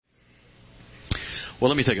Well,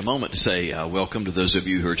 let me take a moment to say welcome to those of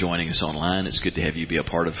you who are joining us online. It's good to have you be a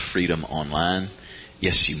part of Freedom Online.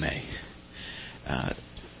 Yes, you may.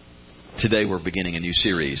 Today we're beginning a new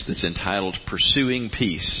series that's entitled Pursuing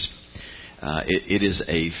Peace. It is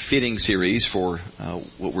a fitting series for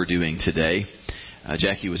what we're doing today.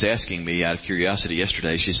 Jackie was asking me out of curiosity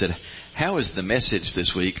yesterday, she said, how is the message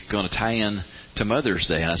this week going to tie in to Mother's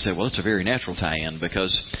Day? And I said, well, it's a very natural tie-in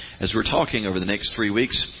because as we're talking over the next 3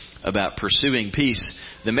 weeks about pursuing peace,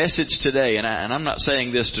 the message today, and I'm not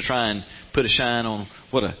saying this to try and put a shine on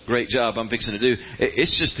what a great job I'm fixing to do.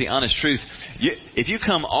 It's just the honest truth. If you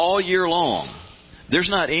come all year long, there's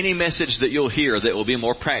not any message that you'll hear that will be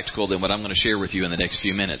more practical than what I'm going to share with you in the next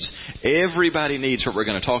few minutes. Everybody needs what we're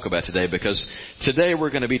going to talk about today, because today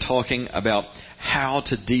we're going to be talking about how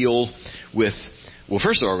to deal with, well,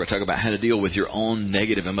 first of all, we're going to talk about how to deal with your own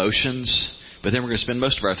negative emotions, but then we're going to spend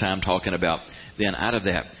most of our time talking about, then out of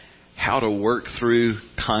that, how to work through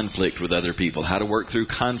conflict with other people, how to work through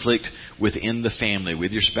conflict within the family,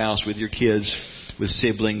 with your spouse, with your kids, with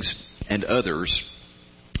siblings, and others.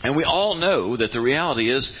 And we all know that the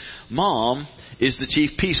reality is Mom is the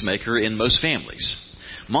chief peacemaker in most families.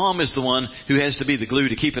 Mom is the one who has to be the glue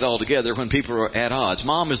to keep it all together when people are at odds.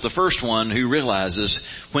 Mom is the first one who realizes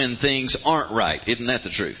when things aren't right. Isn't that the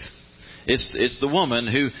truth? It's the woman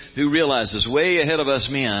who realizes way ahead of us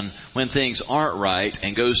men when things aren't right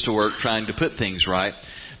and goes to work trying to put things right.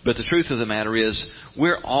 But the truth of the matter is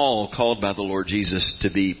we're all called by the Lord Jesus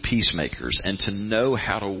to be peacemakers and to know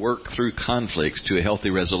how to work through conflict to a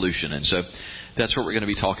healthy resolution. And so that's what we're going to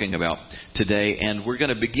be talking about today. And we're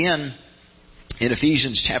going to begin in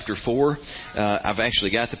Ephesians chapter 4. I've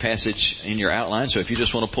actually got the passage in your outline, so if you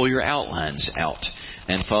just want to pull your outlines out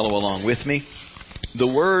and follow along with me. The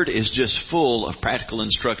Word is just full of practical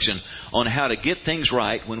instruction on how to get things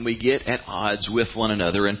right when we get at odds with one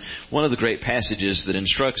another. And one of the great passages that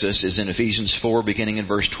instructs us is in Ephesians 4, beginning in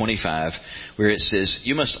verse 25, where it says,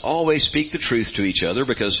 "You must always speak the truth to each other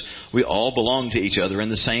because we all belong to each other in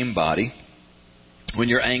the same body. When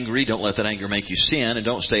you're angry, don't let that anger make you sin, and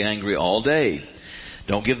don't stay angry all day.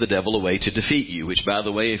 Don't give the devil a way to defeat you," which, by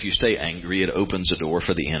the way, if you stay angry, it opens a door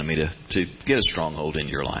for the enemy to get a stronghold in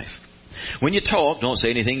your life. "When you talk, don't say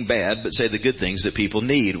anything bad, but say the good things that people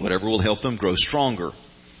need, whatever will help them grow stronger.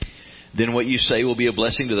 Then what you say will be a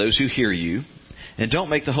blessing to those who hear you. And don't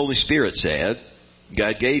make the Holy Spirit sad.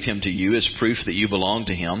 God gave Him to you as proof that you belong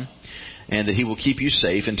to Him and that He will keep you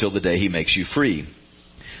safe until the day He makes you free.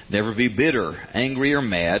 Never be bitter, angry, or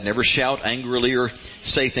mad. Never shout angrily or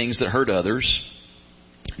say things that hurt others.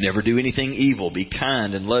 Never do anything evil. Be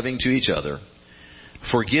kind and loving to each other.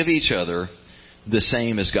 Forgive each other the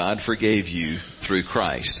same as God forgave you through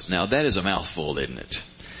Christ." Now, that is a mouthful, isn't it?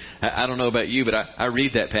 I don't know about you, but I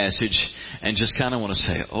read that passage and just kind of want to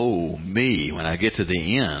say, oh, me, when I get to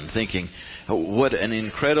the end, thinking, what an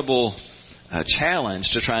incredible challenge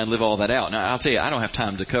to try and live all that out. Now, I'll tell you, I don't have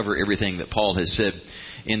time to cover everything that Paul has said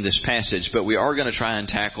in this passage, but we are going to try and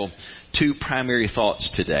tackle two primary thoughts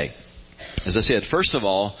today. As I said, first of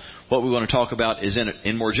all, what we want to talk about is,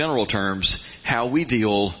 in more general terms, how we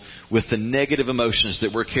deal with the negative emotions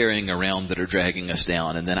that we're carrying around that are dragging us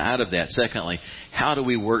down. And then out of that, secondly, how do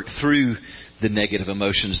we work through the negative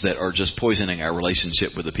emotions that are just poisoning our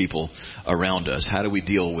relationship with the people around us? How do we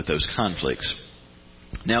deal with those conflicts?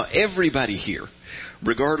 Now, everybody here,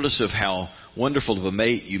 regardless of how wonderful of a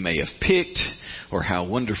mate you may have picked or how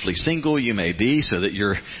wonderfully single you may be so that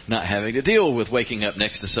you're not having to deal with waking up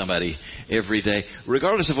next to somebody every day,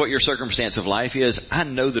 regardless of what your circumstance of life is, I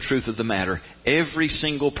know the truth of the matter. Every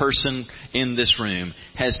single person in this room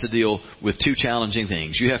has to deal with two challenging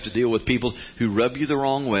things. You have to deal with people who rub you the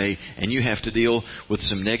wrong way, and you have to deal with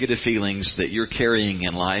some negative feelings that you're carrying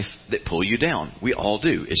in life that pull you down. We all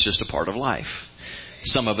do. It's just a part of life.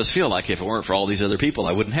 Some of us feel like if it weren't for all these other people,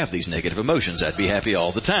 I wouldn't have these negative emotions. I'd be happy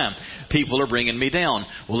all the time. People are bringing me down.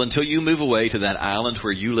 Well, until you move away to that island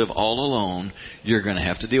where you live all alone, you're going to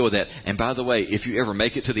have to deal with that. And by the way, if you ever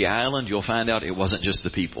make it to the island, you'll find out it wasn't just the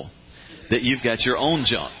people. That you've got your own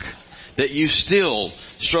junk. That you still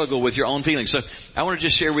struggle with your own feelings. So I want to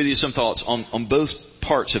just share with you some thoughts on both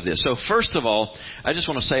parts of this. So first of all, I just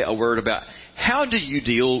want to say a word about how do you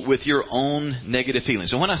deal with your own negative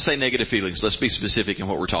feelings. And when I say negative feelings, let's be specific in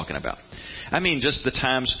what we're talking about. I mean just the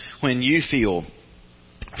times when you feel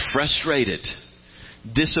frustrated,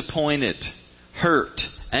 disappointed, hurt,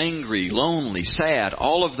 angry, lonely, sad,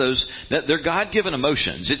 all of those, they're God-given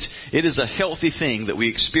emotions. It is a healthy thing that we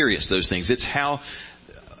experience those things. It's how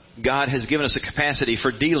God has given us a capacity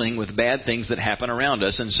for dealing with bad things that happen around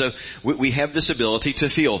us. And so we have this ability to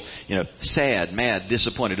feel, sad, mad,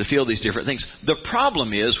 disappointed, to feel these different things. The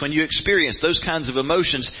problem is when you experience those kinds of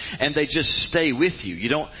emotions and they just stay with you. You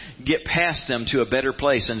don't get past them to a better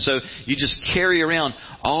place. And so you just carry around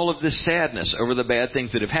all of this sadness over the bad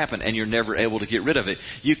things that have happened, and you're never able to get rid of it.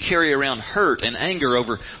 You carry around hurt and anger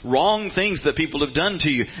over wrong things that people have done to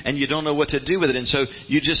you, and you don't know what to do with it. And so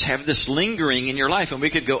you just have this lingering in your life. And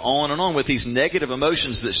we could go on and on with these negative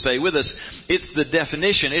emotions that stay with us. It's the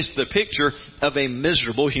definition, it's the picture of a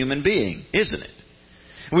miserable human being, isn't it?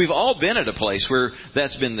 We've all been at a place where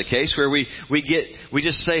that's been the case, where we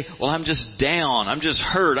just say, well, I'm just down, I'm just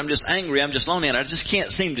hurt, I'm just angry, I'm just lonely, and I just can't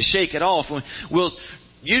seem to shake it off. We'll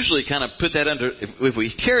usually kind of put that under, if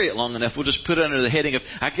we carry it long enough, we'll just put it under the heading of,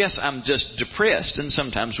 I guess I'm just depressed, and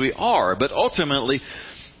sometimes we are. But ultimately,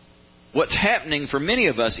 what's happening for many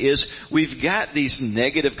of us is we've got these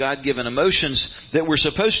negative God-given emotions that we're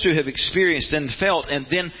supposed to have experienced and felt, and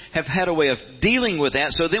then have had a way of dealing with that,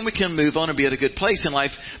 so then we can move on and be at a good place in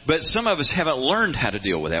life. But some of us haven't learned how to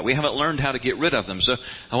deal with that. We haven't learned how to get rid of them. So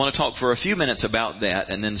I want to talk for a few minutes about that,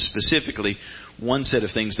 and then specifically one set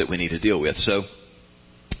of things that we need to deal with. So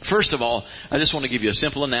first of all, I just want to give you a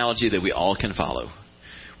simple analogy that we all can follow.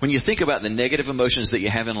 When you think about the negative emotions that you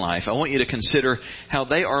have in life, I want you to consider how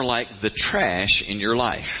they are like the trash in your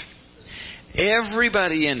life.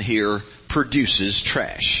 Everybody in here produces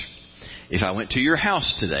trash. If I went to your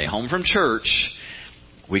house today, home from church,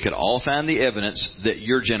 we could all find the evidence that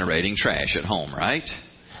you're generating trash at home, right?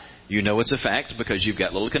 You know it's a fact because you've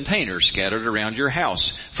got little containers scattered around your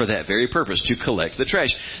house for that very purpose, to collect the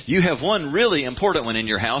trash. You have one really important one in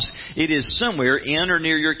your house. It is somewhere in or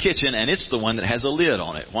near your kitchen, and it's the one that has a lid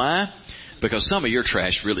on it. Why? Because some of your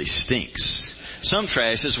trash really stinks. Some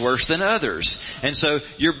trash is worse than others. And so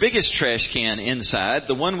your biggest trash can inside,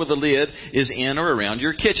 the one with the lid, is in or around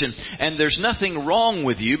your kitchen. And there's nothing wrong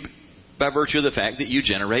with you by virtue of the fact that you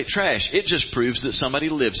generate trash. It just proves that somebody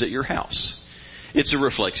lives at your house. It's a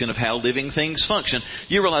reflection of how living things function.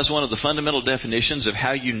 You realize one of the fundamental definitions of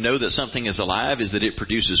how you know that something is alive is that it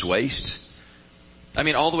produces waste? I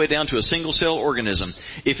mean, all the way down to a single-cell organism.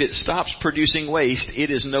 If it stops producing waste,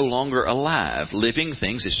 it is no longer alive. Living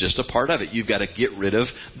things is just a part of it. You've got to get rid of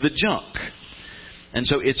the junk. And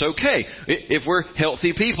so it's okay. If we're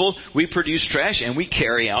healthy people, we produce trash and we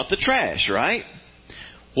carry out the trash, right?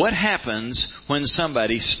 What happens when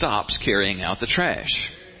somebody stops carrying out the trash?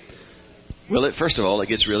 Well, first of all, it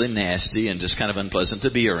gets really nasty and just kind of unpleasant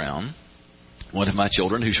to be around. One of my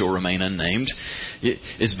children, who shall remain unnamed,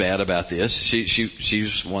 is bad about this.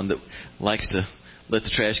 She's one that likes to let the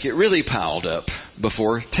trash get really piled up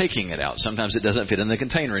before taking it out. Sometimes it doesn't fit in the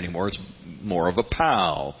container anymore. It's more of a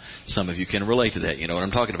pile. Some of you can relate to that. You know what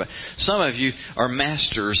I'm talking about. Some of you are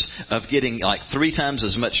masters of getting like 3 times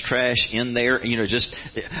as much trash in there. Just,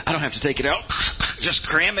 I don't have to take it out. Just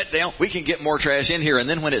cram it down. We can get more trash in here. And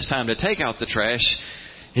then when it's time to take out the trash,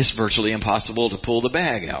 it's virtually impossible to pull the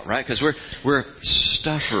bag out, right? Because we're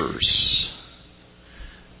stuffers.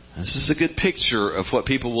 This is a good picture of what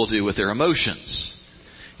people will do with their emotions.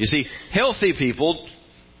 You see, healthy people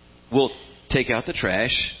will take out the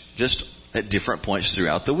trash just at different points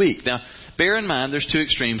throughout the week. Now, bear in mind there's 2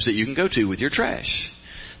 extremes that you can go to with your trash.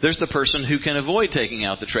 There's the person who can avoid taking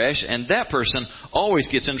out the trash, and that person always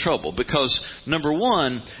gets in trouble because, number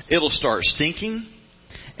one, it'll start stinking,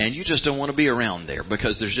 and you just don't want to be around there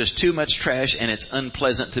because there's just too much trash and it's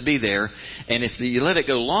unpleasant to be there. And if you let it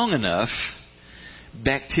go long enough,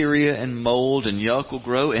 bacteria and mold and yuck will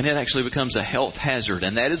grow, and it actually becomes a health hazard.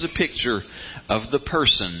 And that is a picture of the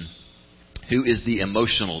person who is the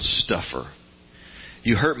emotional stuffer.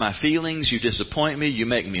 You hurt my feelings, you disappoint me, you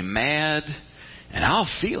make me mad, and I'll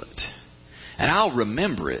feel it. And I'll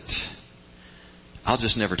remember it. I'll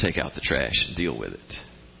just never take out the trash and deal with it.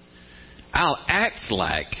 I'll act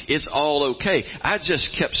like it's all okay. I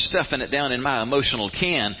just kept stuffing it down in my emotional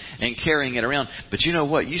can and carrying it around. But you know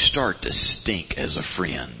what? You start to stink as a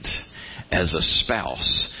friend, as a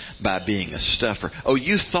spouse, by being a stuffer. Oh,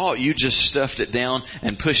 you thought you just stuffed it down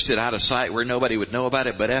and pushed it out of sight where nobody would know about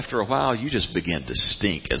it. But after a while, you just begin to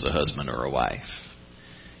stink as a husband or a wife.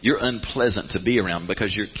 You're unpleasant to be around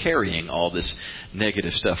because you're carrying all this negative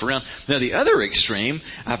stuff around. Now, the other extreme,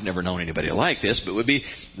 I've never known anybody like this, but would be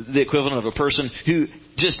the equivalent of a person who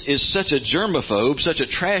just is such a germaphobe, such a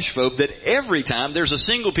trash phobe, that every time there's a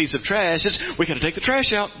single piece of trash, we got to take the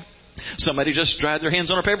trash out. Somebody just dried their hands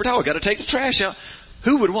on a paper towel. Got to take the trash out.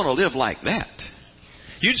 Who would want to live like that?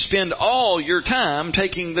 You'd spend all your time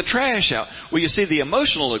taking the trash out. Well, you see, the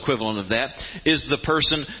emotional equivalent of that is the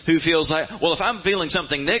person who feels like, well, if I'm feeling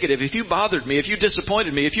something negative, if you bothered me, if you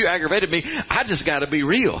disappointed me, if you aggravated me, I just got to be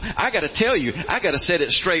real. I got to tell you, I got to set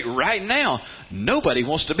it straight right now. Nobody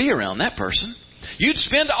wants to be around that person. You'd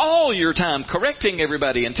spend all your time correcting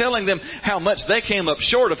everybody and telling them how much they came up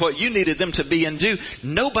short of what you needed them to be and do.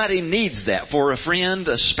 Nobody needs that for a friend,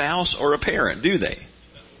 a spouse, or a parent, do they?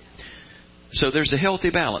 So there's a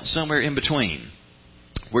healthy balance somewhere in between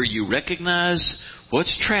where you recognize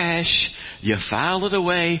what's trash, you file it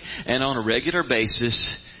away, and on a regular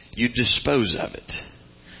basis, you dispose of it.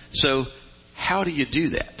 So how do you do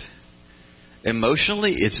that?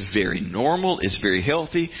 Emotionally, it's very normal, it's very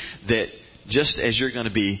healthy that just as you're going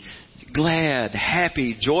to be glad,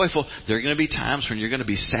 happy, joyful, there are going to be times when you're going to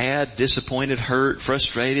be sad, disappointed, hurt,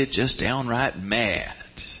 frustrated, just downright mad.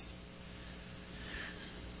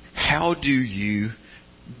 How do you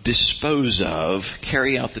dispose of,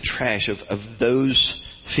 carry out the trash of those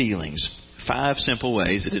feelings? 5 simple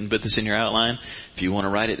ways. I didn't put this in your outline. If you want to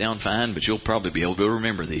write it down, fine, but you'll probably be able to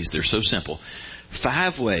remember these. They're so simple.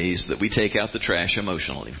 5 ways that we take out the trash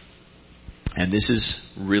emotionally. And this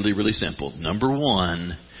is really, really simple. Number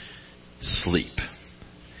 1, sleep.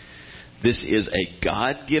 This is a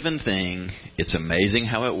God-given thing. It's amazing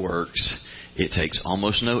how it works. It takes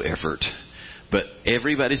almost no effort. But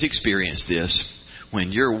everybody's experienced this.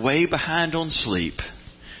 When you're way behind on sleep,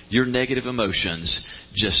 your negative emotions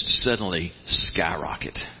just suddenly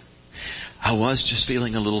skyrocket. I was just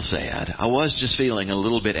feeling a little sad. I was just feeling a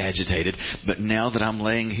little bit agitated. But now that I'm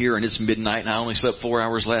laying here and it's midnight and I only slept 4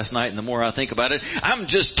 hours last night, and the more I think about it, I'm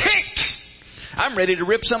just ticked. I'm ready to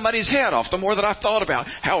rip somebody's head off the more that I've thought about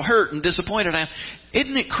how hurt and disappointed I am.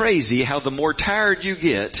 Isn't it crazy how the more tired you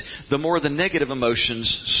get, the more the negative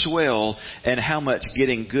emotions swell, and how much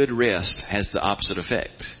getting good rest has the opposite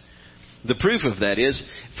effect? The proof of that is,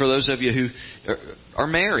 for those of you who are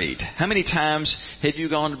married, how many times have you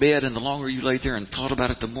gone to bed and the longer you laid there and thought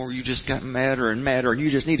about it, the more you just got madder and madder, and you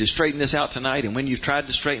just need to straighten this out tonight, and when you've tried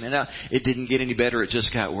to straighten it out, it didn't get any better, it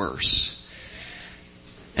just got worse.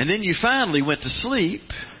 And then you finally went to sleep,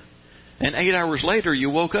 and 8 hours later you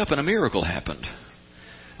woke up and a miracle happened.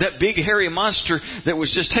 That big hairy monster that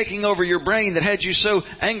was just taking over your brain that had you so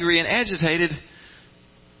angry and agitated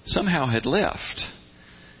somehow had left.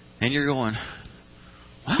 And you're going,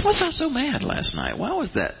 why was I so mad last night? Why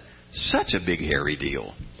was that such a big hairy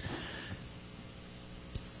deal?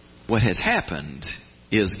 What has happened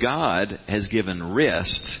is God has given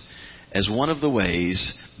rest as one of the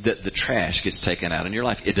ways that the trash gets taken out in your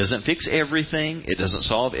life. It doesn't fix everything. It doesn't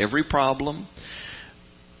solve every problem.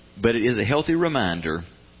 But it is a healthy reminder,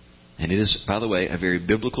 and it is, by the way, a very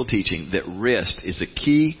biblical teaching, that rest is a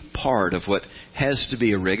key part of what has to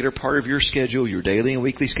be a regular part of your schedule, your daily and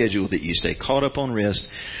weekly schedule, that you stay caught up on rest.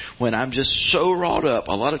 When I'm just so wrought up,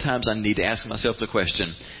 a lot of times I need to ask myself the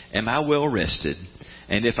question, am I well rested?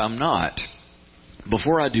 And if I'm not,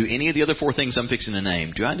 before I do any of the other 4 things I'm fixing to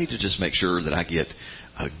name, do I need to just make sure that I get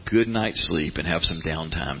a good night's sleep and have some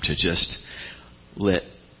downtime to just let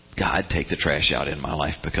God take the trash out in my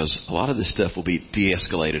life? Because a lot of this stuff will be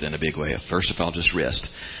de-escalated in a big way. First, if I'll just rest.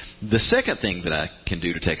 The second thing that I can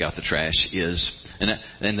do to take out the trash is,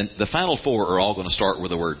 and the final 4 are all going to start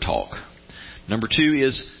with the word talk. Number 2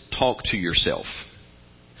 is talk to yourself.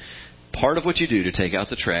 Part of what you do to take out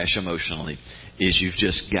the trash emotionally is you've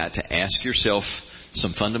just got to ask yourself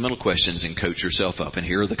some fundamental questions and coach yourself up. And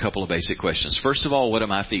here are the couple of basic questions. First of all, what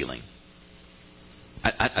am I feeling?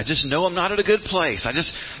 I just know I'm not at a good place.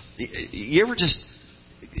 You ever just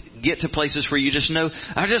get to places where you just know,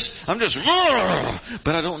 I'm just,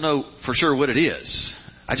 but I don't know for sure what it is.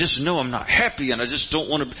 I just know I'm not happy, and I don't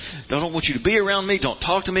want you to be around me. Don't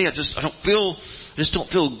talk to me. I just don't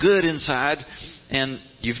feel good inside. And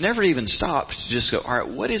you've never even stopped to just go, all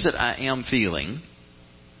right, what is it I am feeling?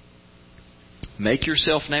 Make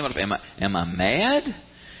yourself name it. Am I mad?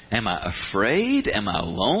 Am I afraid? Am I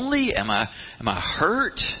lonely? Am I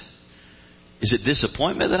hurt? Is it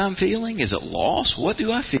disappointment that I'm feeling? Is it loss? What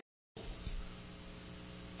do I feel?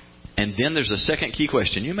 And then there's a second key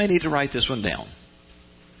question. You may need to write this one down.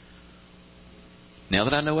 Now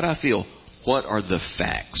that I know what I feel, what are the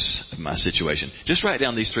facts of my situation? Just write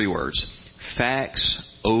down these 3 words. Facts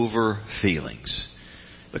over feelings.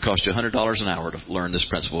 It costs you $100 an hour to learn this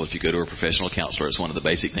principle if you go to a professional counselor. It's one of the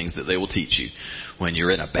basic things that they will teach you. When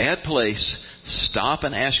you're in a bad place, stop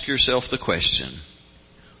and ask yourself the question,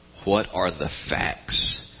 what are the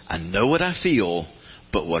facts? I know what I feel,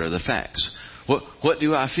 but what are the facts? What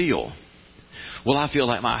do I feel? Well, I feel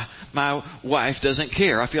like my wife doesn't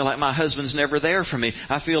care. I feel like my husband's never there for me.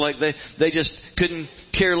 I feel like they just couldn't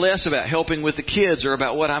care less about helping with the kids or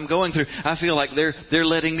about what I'm going through. I feel like they're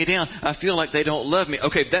letting me down. I feel like they don't love me.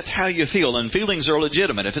 Okay, that's how you feel, and feelings are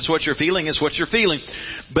legitimate. If it's what you're feeling, it's what you're feeling.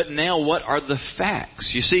 But now what are the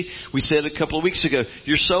facts? You see, we said a couple of weeks ago,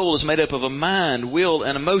 your soul is made up of a mind, will,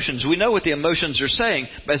 and emotions. We know what the emotions are saying.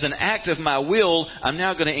 But as an act of my will, I'm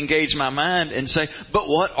now going to engage my mind and say, but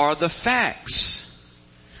what are the facts?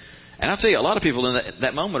 And I'll tell you, a lot of people in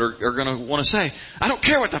that moment are going to want to say, I don't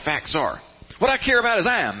care what the facts are. What I care about is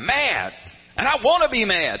I am mad. And I want to be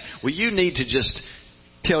mad. Well, you need to just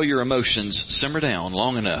tell your emotions simmer down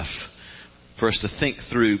long enough for us to think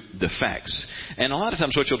through the facts. And a lot of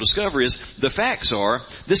times what you'll discover is the facts are,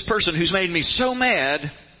 this person who's made me so mad,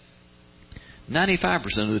 95%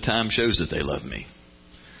 of the time shows that they love me.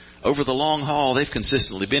 Over the long haul, they've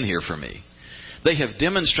consistently been here for me. They have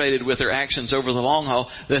demonstrated with their actions over the long haul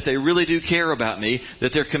that they really do care about me, that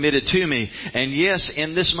they're committed to me. And yes,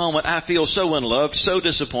 in this moment, I feel so unloved, so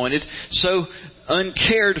disappointed, so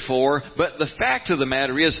uncared for. But the fact of the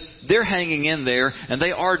matter is, they're hanging in there and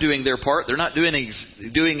they are doing their part. They're not doing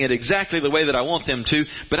it exactly the way that I want them to.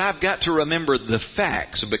 But I've got to remember the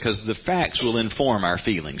facts, because the facts will inform our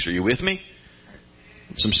feelings. Are you with me?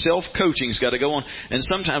 Some self-coaching's got to go on. And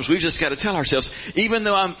sometimes we've just got to tell ourselves, even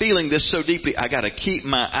though I'm feeling this so deeply, I got to keep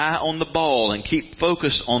my eye on the ball and keep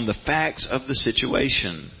focused on the facts of the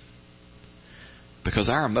situation. Because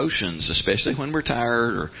our emotions, especially when we're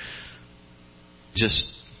tired or just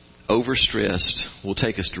overstressed, will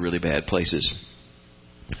take us to really bad places.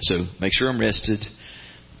 So make sure I'm rested.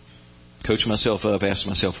 Coach myself up, ask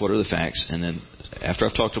myself, what are the facts? And then after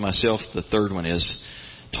I've talked to myself, the third one is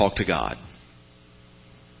talk to God.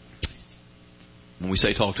 When we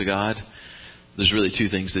say talk to God, there's really two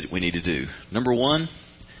things that we need to do. Number one,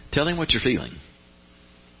 tell Him what you're feeling.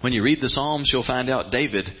 When you read the Psalms, you'll find out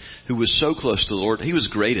David, who was so close to the Lord, he was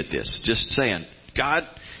great at this. Just saying, God,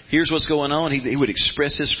 here's what's going on. He would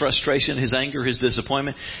express his frustration, his anger, his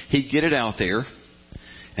disappointment. He'd get it out there,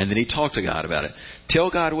 and then he'd talk to God about it.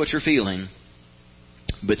 Tell God what you're feeling.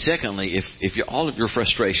 But secondly, if all of your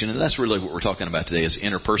frustration, and that's really what we're talking about today, is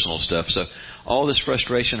interpersonal stuff. So all this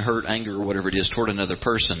frustration, hurt, anger, or whatever it is toward another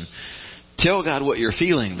person, tell God what you're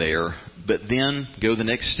feeling there, but then go the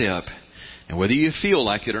next step. And whether you feel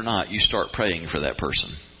like it or not, you start praying for that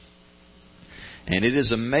person. And it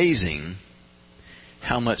is amazing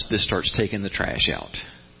how much this starts taking the trash out.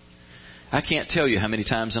 I can't tell you how many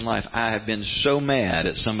times in life I have been so mad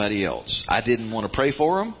at somebody else. I didn't want to pray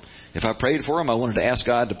for them. If I prayed for them, I wanted to ask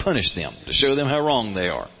God to punish them, to show them how wrong they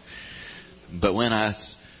are. But when I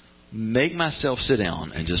make myself sit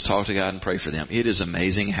down and just talk to God and pray for them, it is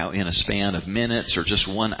amazing how in a span of minutes or just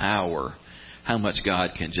 1 hour, how much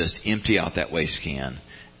God can just empty out that waste can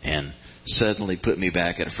and suddenly put me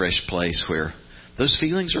back at a fresh place where those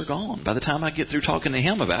feelings are gone. By the time I get through talking to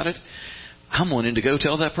Him about it, I'm wanting to go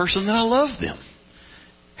tell that person that I love them,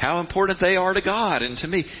 how important they are to God and to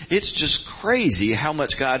me. It's just crazy how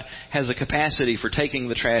much God has a capacity for taking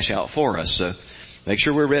the trash out for us. So make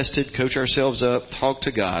sure we're rested, coach ourselves up, talk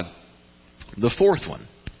to God. The fourth one,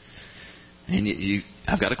 and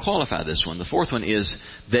I've got to qualify this one. The fourth one is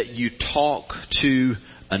that you talk to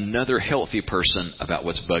another healthy person about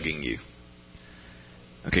what's bugging you.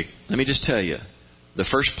 Okay, let me just tell you, the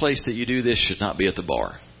first place that you do this should not be at the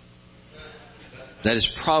bar. That is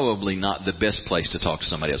probably not the best place to talk to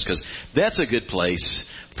somebody else, because that's a good place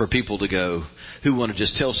for people to go who want to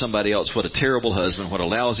just tell somebody else what a terrible husband, what a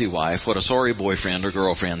lousy wife, what a sorry boyfriend or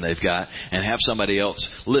girlfriend they've got, and have somebody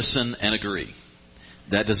else listen and agree.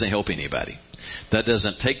 That doesn't help anybody. That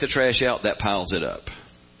doesn't take the trash out, that piles it up.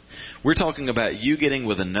 We're talking about you getting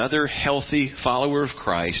with another healthy follower of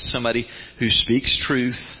Christ, somebody who speaks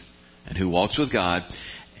truth and who walks with God,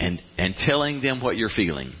 and telling them what you're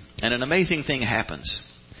feeling. And an amazing thing happens.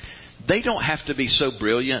 They don't have to be so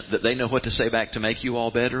brilliant that they know what to say back to make you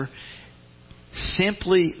all better.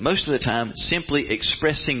 Simply, most of the time, simply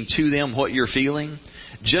expressing to them what you're feeling,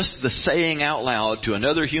 just the saying out loud to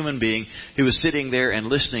another human being who is sitting there and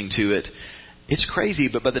listening to it, it's crazy,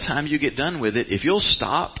 but by the time you get done with it, if you'll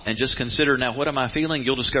stop and just consider, now what am I feeling?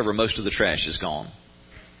 You'll discover most of the trash is gone.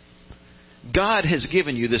 God has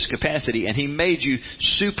given you this capacity, and He made you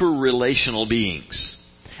super relational beings.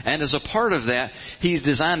 And as a part of that, He's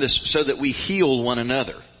designed us so that we heal one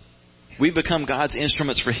another. We become God's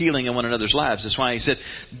instruments for healing in one another's lives. That's why He said,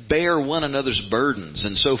 bear one another's burdens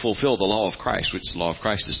and so fulfill the law of Christ, which the law of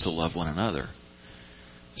Christ is to love one another.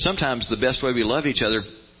 Sometimes the best way we love each other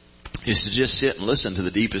is to just sit and listen to the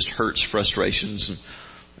deepest hurts, frustrations,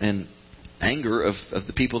 and anger of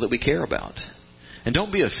the people that we care about. And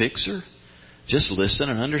don't be a fixer. Just listen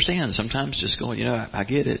and understand. Sometimes just go, I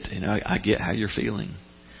get it. I get how you're feeling.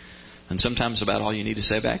 And sometimes about all you need to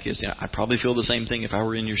say back is, I probably feel the same thing if I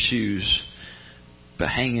were in your shoes. But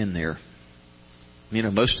hang in there.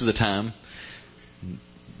 Most of the time,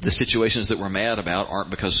 the situations that we're mad about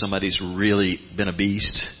aren't because somebody's really been a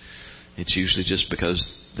beast. It's usually just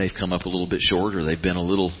because they've come up a little bit short, or they've been a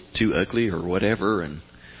little too ugly, or whatever. And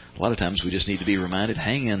a lot of times we just need to be reminded,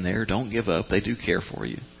 hang in there, don't give up. They do care for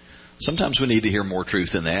you. Sometimes we need to hear more truth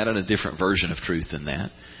than that, and a different version of truth than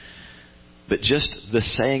that. But just the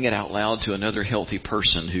saying it out loud to another healthy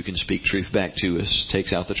person who can speak truth back to us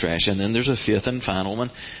takes out the trash. And then there's a fifth and final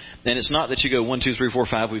one. And it's not that you go 1, 2, 3, 4,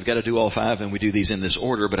 5. We've got to do all 5, and we do these in this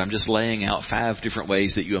order. But I'm just laying out 5 different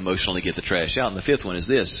ways that you emotionally get the trash out. And the fifth one is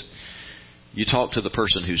this. You talk to the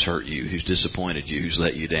person who's hurt you, who's disappointed you, who's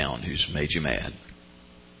let you down, who's made you mad.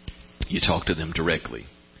 You talk to them directly.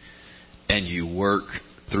 And you work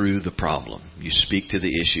through the problem. You speak to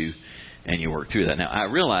the issue and you work through that. Now,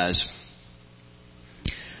 I realize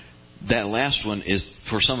that last one is,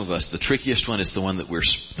 for some of us, the trickiest one. Is the one that we're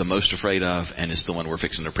the most afraid of, and it's the one we're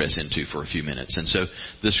fixing to press into for a few minutes. And so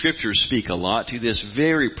the Scriptures speak a lot to this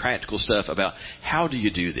very practical stuff about how do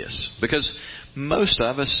you do this? Because most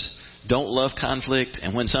of us don't love conflict,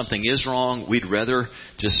 and when something is wrong, we'd rather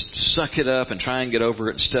just suck it up and try and get over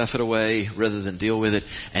it and stuff it away rather than deal with it.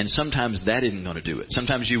 And sometimes that isn't going to do it.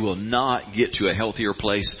 Sometimes you will not get to a healthier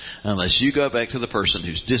place unless you go back to the person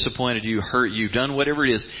who's disappointed you, hurt you, done whatever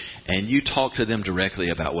it is, and you talk to them directly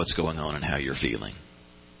about what's going on and how you're feeling.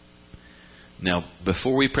 Now,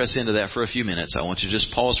 before we press into that for a few minutes, I want you to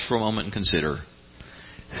just pause for a moment and consider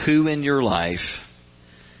who in your life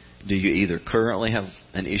do you either currently have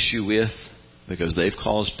an issue with because they've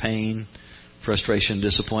caused pain, frustration,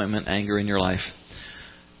 disappointment, anger in your life?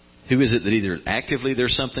 Who is it that either actively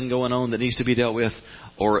there's something going on that needs to be dealt with,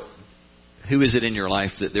 or who is it in your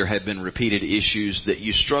life that there have been repeated issues that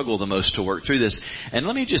you struggle the most to work through this? And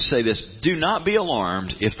let me just say this. Do not be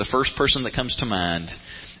alarmed if the first person that comes to mind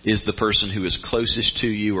is the person who is closest to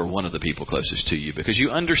you or one of the people closest to you, because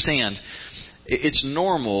you understand it's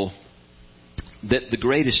normal that the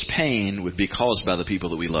greatest pain would be caused by the people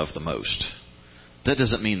that we love the most. That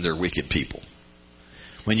doesn't mean they're wicked people.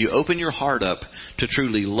 When you open your heart up to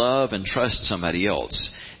truly love and trust somebody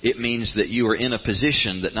else, it means that you are in a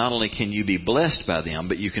position that not only can you be blessed by them,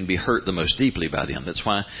 but you can be hurt the most deeply by them. That's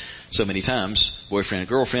why so many times, boyfriend and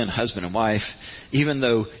girlfriend, husband and wife, even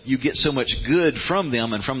though you get so much good from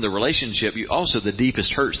them and from the relationship, you also, the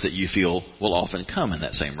deepest hurts that you feel will often come in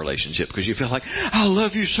that same relationship, because you feel like, I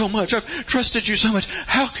love you so much, I've trusted you so much,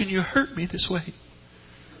 how can you hurt me this way?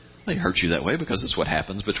 They hurt you that way because it's what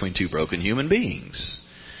happens between two broken human beings.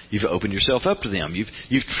 You've opened yourself up to them.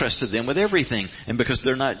 You've trusted them with everything. And because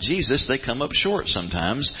they're not Jesus, they come up short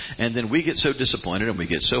sometimes. And then we get so disappointed and we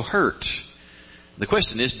get so hurt. The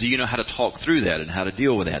question is, do you know how to talk through that and how to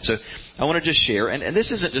deal with that? So I want to just share, and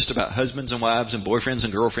this isn't just about husbands and wives and boyfriends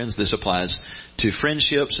and girlfriends. This applies to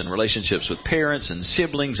friendships and relationships with parents and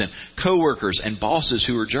siblings and coworkers and bosses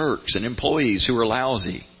who are jerks and employees who are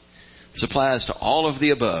lousy. This applies to all of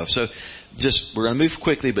the above. So we're going to move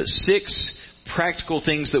quickly, but 6 practical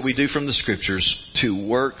things that we do from the Scriptures to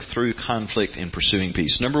work through conflict in pursuing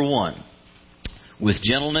peace. Number 1, with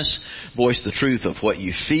gentleness, voice the truth of what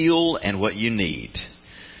you feel and what you need.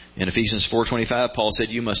 In Ephesians 4:25, Paul said,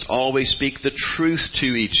 you must always speak the truth to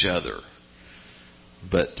each other.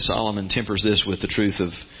 But Solomon tempers this with the truth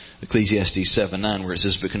of Ecclesiastes 7:9, where it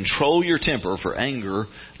says, but control your temper, for anger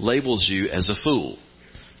labels you as a fool.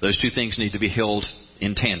 Those two things need to be held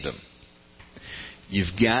in tandem.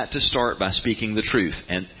 You've got to start by speaking the truth.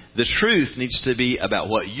 And the truth needs to be about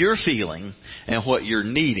what you're feeling and what you're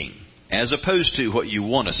needing, as opposed to what you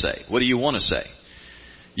want to say. What do you want to say?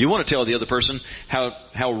 You want to tell the other person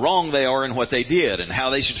how wrong they are in what they did, and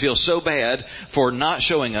how they should feel so bad for not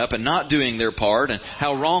showing up and not doing their part, and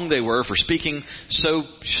how wrong they were for speaking so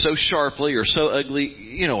sharply or so ugly.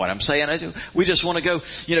 You know what I'm saying? We just want to go,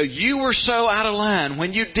 you were so out of line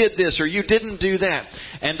when you did this or you didn't do that.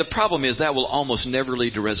 And the problem is that will almost never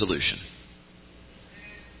lead to resolution.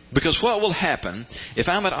 Because what will happen if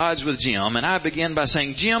I'm at odds with Jim and I begin by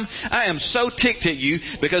saying, Jim, I am so ticked at you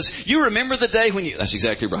because you remember the day when you... That's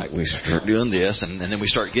exactly right. We start doing this and then we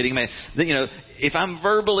start getting mad. Then, if I'm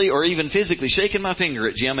verbally or even physically shaking my finger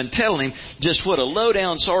at Jim and telling him just what a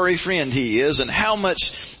low-down sorry friend he is and how much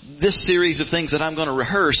this series of things that I'm going to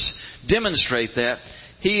rehearse demonstrate that,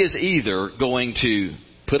 he is either going to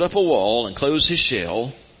put up a wall and close his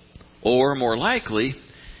shell, or more likely,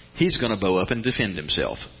 he's going to bow up and defend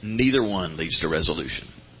himself. Neither one leads to resolution.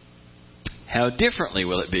 How differently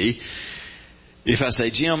will it be If I say,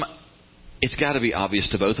 Jim, it's got to be obvious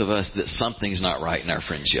to both of us that something's not right in our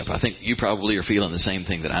friendship. I think you probably are feeling the same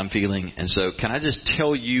thing that I'm feeling. And so can I just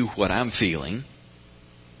tell you what I'm feeling?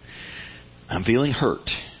 I'm feeling hurt.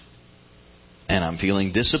 And I'm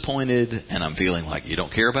feeling disappointed. And I'm feeling like you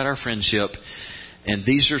don't care about our friendship. And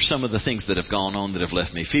these are some of the things that have gone on that have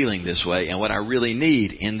left me feeling this way. And what I really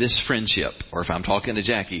need in this friendship, or if I'm talking to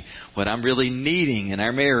Jackie, what I'm really needing in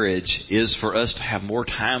our marriage is for us to have more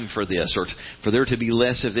time for this, or for there to be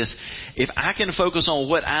less of this. If I can focus on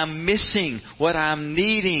what I'm missing, what I'm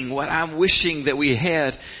needing, what I'm wishing that we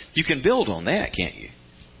had, you can build on that, can't you?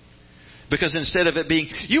 Because instead of it being,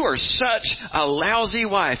 you are such a lousy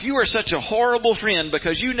wife, you are such a horrible friend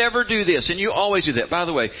because you never do this and you always do that. By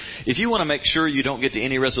the way, if you want to make sure you don't get to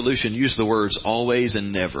any resolution, use the words always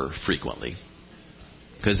and never frequently.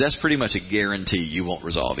 Because that's pretty much a guarantee you won't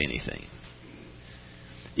resolve anything.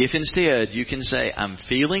 If instead you can say, I'm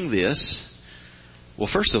feeling this. Well,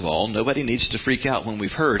 first of all, nobody needs to freak out when we've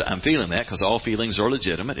heard I'm feeling that, because all feelings are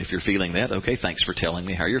legitimate. If you're feeling that, okay, thanks for telling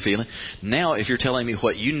me how you're feeling. Now, if you're telling me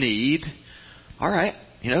what you need, all right,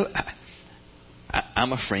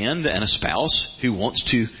 I'm a friend and a spouse who wants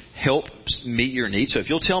to help meet your needs. So if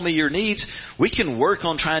you'll tell me your needs, we can work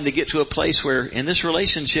on trying to get to a place where in this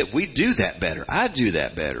relationship we do that better. I do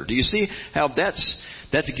that better. Do you see how that's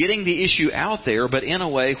getting the issue out there, but in a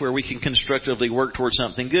way where we can constructively work towards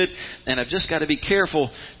something good? And I've just got to be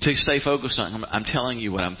careful to stay focused on, I'm telling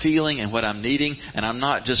you what I'm feeling and what I'm needing, and I'm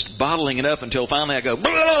not just bottling it up until finally I go,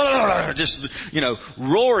 just,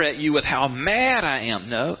 roar at you with how mad I am.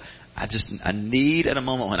 No, I need at a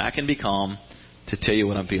moment when I can be calm to tell you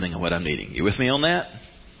what I'm feeling and what I'm needing. You with me on that?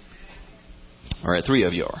 All right, 3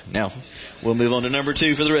 of you are. Now, we'll move on to number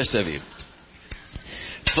 2 for the rest of you.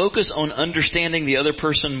 Focus on understanding the other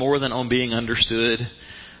person more than on being understood.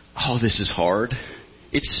 Oh, this is hard.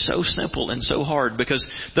 It's so simple and so hard because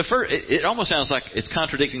it almost sounds like it's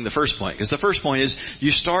contradicting the first point. Because the first point is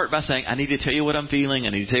you start by saying, I need to tell you what I'm feeling. I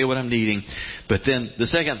need to tell you what I'm needing. But then the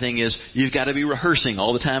second thing is you've got to be rehearsing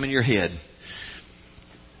all the time in your head.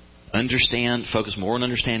 Focus more on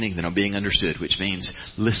understanding than on being understood, which means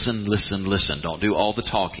listen, listen, listen. Don't do all the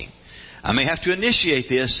talking. I may have to initiate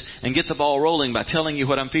this and get the ball rolling by telling you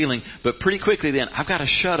what I'm feeling, but pretty quickly then I've got to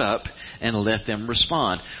shut up and let them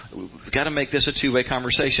respond. We've got to make this a two-way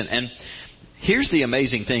conversation. And here's the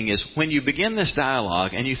amazing thing is when you begin this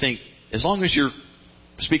dialogue and you think, as long as you're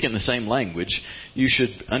speaking the same language, you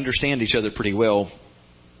should understand each other pretty well.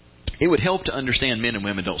 It would help to understand men and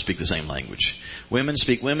women don't speak the same language. Women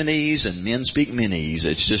speak womenese and men speak menese.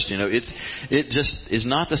 It's just, it just is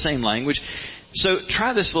not the same language. So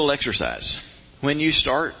try this little exercise. When you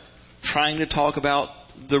start trying to talk about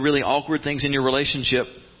the really awkward things in your relationship,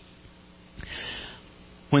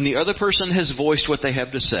 when the other person has voiced what they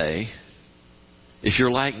have to say, if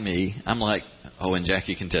you're like me, I'm like, and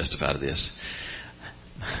Jackie can testify to this.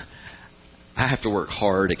 I have to work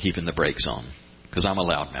hard at keeping the brakes on. Because I'm a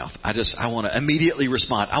loudmouth. I want to immediately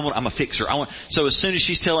respond. I'm a fixer. So as soon as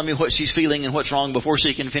she's telling me what she's feeling and what's wrong before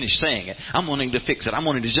she can finish saying it, I'm wanting to fix it. I'm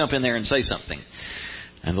wanting to jump in there and say something.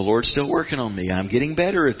 And the Lord's still working on me. I'm getting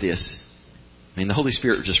better at this. The Holy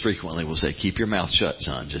Spirit just frequently will say, keep your mouth shut,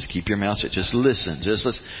 son. Just keep your mouth shut. Just listen. Just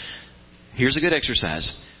listen. Here's a good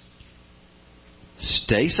exercise.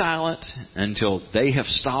 Stay silent until they have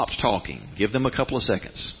stopped talking. Give them a couple of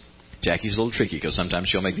seconds. Jackie's a little tricky because sometimes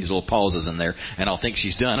she'll make these little pauses in there and I'll think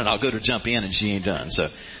she's done and I'll go to jump in and she ain't done. So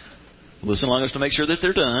listen long enough to make sure that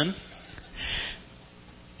they're done.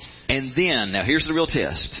 And then, now here's the real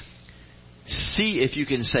test. See if you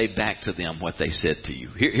can say back to them what they said to you.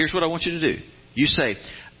 Here's what I want you to do. You say,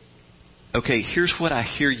 okay, here's what I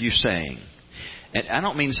hear you saying. And I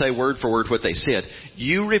don't mean say word for word what they said.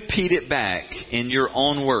 You repeat it back in your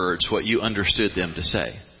own words what you understood them to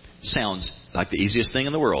say. Sounds like the easiest thing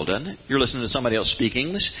in the world, doesn't it? You're listening to somebody else speak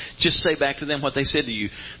English. Just say back to them what they said to you.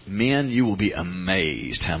 Men, you will be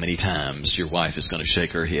amazed how many times your wife is going to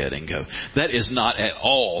shake her head and go, that is not at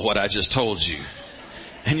all what I just told you.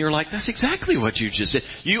 And you're like, that's exactly what you just said.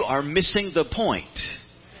 You are missing the point.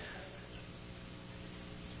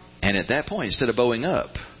 And at that point, instead of bowing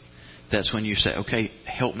up, that's when you say, okay,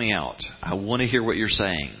 help me out. I want to hear what you're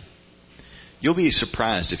saying. You'll be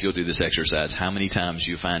surprised if you'll do this exercise how many times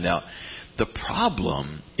you find out the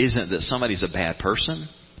problem isn't that somebody's a bad person.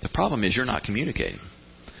 The problem is you're not communicating.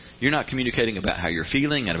 You're not communicating about how you're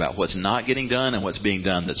feeling and about what's not getting done and what's being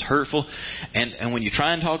done that's hurtful. And when you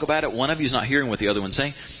try and talk about it, one of you is not hearing what the other one's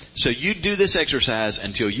saying. So you do this exercise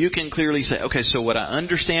until you can clearly say, okay, so what I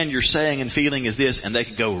understand you're saying and feeling is this, and they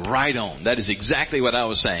can go right on. That is exactly what I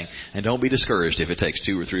was saying. And don't be discouraged if it takes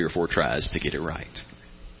 2 or 3 or 4 tries to get it right.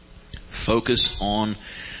 Focus on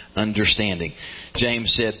understanding.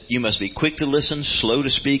 James said, you must be quick to listen, slow to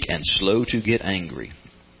speak, and slow to get angry.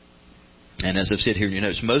 And as I've said here in your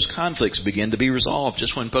notes, most conflicts begin to be resolved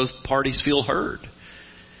just when both parties feel heard.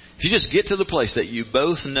 If you just get to the place that you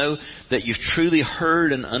both know that you've truly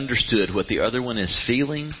heard and understood what the other one is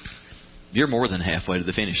feeling, you're more than halfway to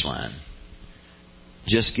the finish line.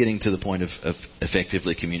 Just getting to the point of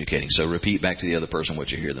effectively communicating. So repeat back to the other person what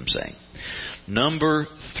you hear them saying. Number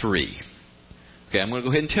 3. Okay, I'm going to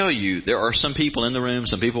go ahead and tell you, there are some people in the room,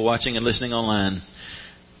 some people watching and listening online.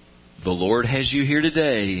 The Lord has you here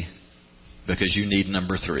today because you need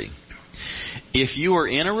number 3. If you are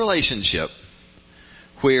in a relationship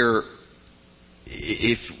where,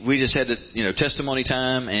 if we just had testimony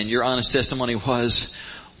time, and your honest testimony was,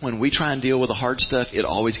 when we try and deal with the hard stuff, it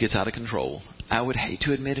always gets out of control. I would hate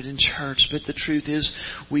to admit it in church, but the truth is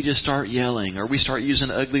we just start yelling, or we start using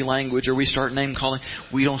ugly language, or we start name calling.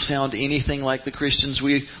 We don't sound anything like the Christians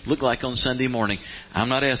we look like on Sunday morning. I'm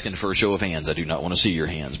not asking for a show of hands. I do not want to see your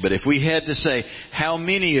hands. But if we had to say, how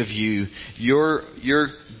many of you, your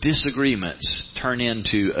disagreements turn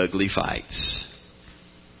into ugly fights?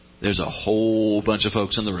 There's a whole bunch of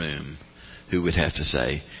folks in the room who would have to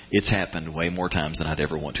say, it's happened way more times than I'd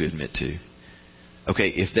ever want to admit to. Okay,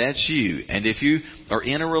 if that's you, and if you are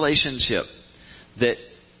in a relationship that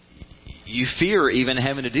you fear even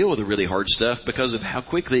having to deal with the really hard stuff because of how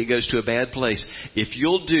quickly it goes to a bad place, if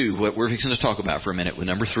you'll do what we're fixing to talk about for a minute with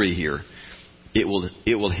number 3 here, it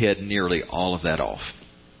will head nearly all of that off.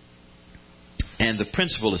 And the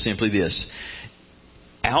principle is simply this.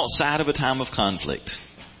 Outside of a time of conflict,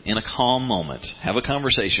 in a calm moment, have a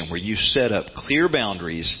conversation where you set up clear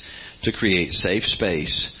boundaries to create safe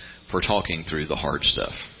space for talking through the hard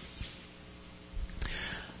stuff.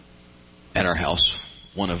 At our house,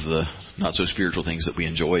 one of the not so spiritual things that we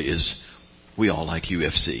enjoy is we all like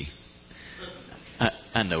UFC.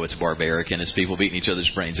 I know it's barbaric and it's people beating each other's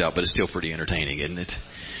brains out, but it's still pretty entertaining, isn't it?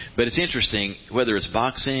 But it's interesting, whether it's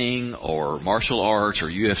boxing or martial arts or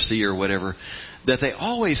UFC or whatever, that they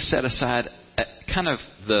always set aside kind of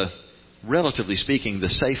relatively speaking, the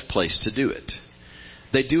safe place to do it.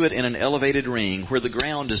 They do it in an elevated ring where the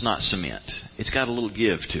ground is not cement. It's got a little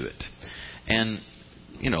give to it. And,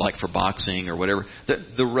 like for boxing or whatever,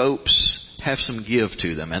 the ropes have some give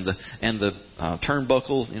to them. And the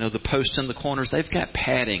turnbuckle, the posts in the corners, they've got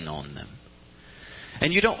padding on them.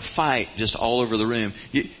 And you don't fight just all over the room.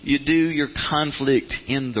 You do your conflict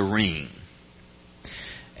in the ring.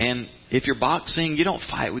 And if you're boxing, you don't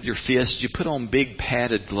fight with your fists. You put on big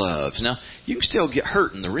padded gloves. Now, you can still get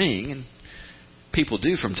hurt in the ring, and people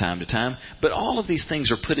do from time to time. But all of these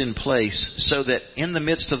things are put in place so that in the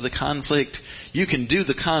midst of the conflict, you can do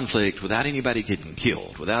the conflict without anybody getting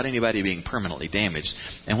killed, without anybody being permanently damaged.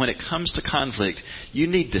 And when it comes to conflict, you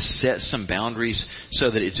need to set some boundaries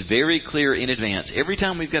so that it's very clear in advance. Every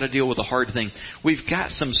time we've got to deal with a hard thing, we've got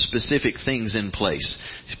some specific things in place.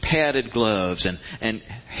 Padded gloves and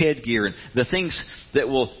headgear and the things that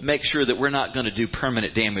will make sure that we're not going to do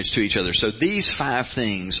permanent damage to each other. So these 5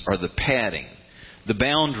 things are the padding, the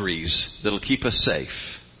boundaries that'll keep us safe.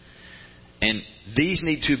 And these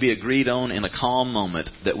need to be agreed on in a calm moment,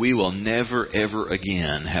 that we will never, ever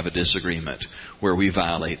again have a disagreement where we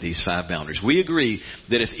violate these 5 boundaries. We agree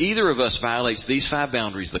that if either of us violates these 5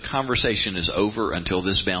 boundaries, the conversation is over until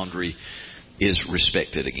this boundary is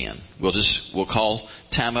respected again. We'll call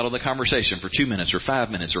time out on the conversation for 2 minutes or 5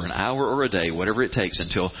 minutes or an hour or a day, whatever it takes,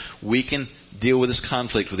 until we can deal with this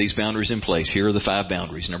conflict with these boundaries in place. Here are the 5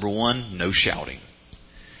 boundaries. Number 1, no shouting.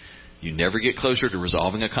 You never get closer to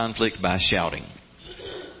resolving a conflict by shouting.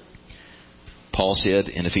 Paul said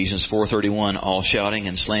in Ephesians 4:31, all shouting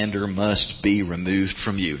and slander must be removed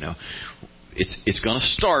from you. Now, it's going to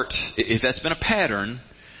start, if that's been a pattern,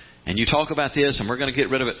 and you talk about this and we're going to get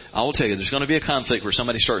rid of it, I will tell you, there's going to be a conflict where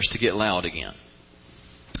somebody starts to get loud again.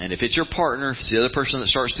 And if it's your partner, if it's the other person that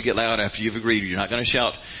starts to get loud after you've agreed, you're not going to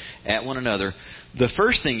shout at one another. The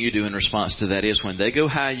first thing you do in response to that is when they go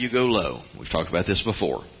high, you go low. We've talked about this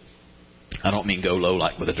before. I don't mean go low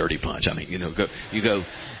like with a dirty punch. I mean,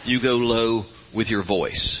 you go low with your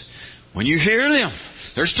voice. When you hear them,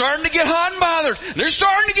 they're starting to get hot and bothered. They're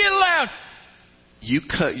starting to get loud. You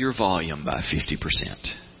cut your volume by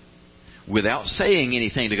 50%. Without saying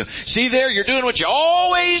anything to go, see there, you're doing what you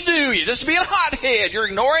always do. You're just being a hothead. You're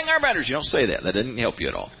ignoring our boundaries. You don't say that. That doesn't help you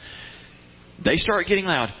at all. They start getting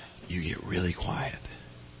loud. You get really quiet.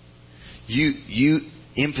 You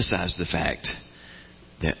emphasize the fact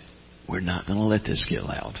that we're not going to let this get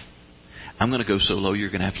loud. I'm going to go so low you're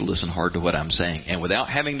going to have to listen hard to what I'm saying. And without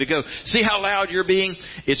having to go, see how loud you're being?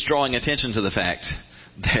 It's drawing attention to the fact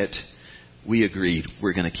that we agreed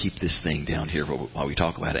we're going to keep this thing down here while we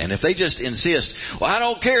talk about it. And if they just insist, well, I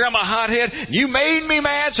don't care, I'm a hothead, you made me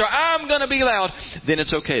mad, so I'm going to be loud, then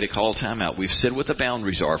it's okay to call time out. We've said what the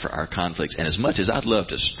boundaries are for our conflicts. And as much as I'd love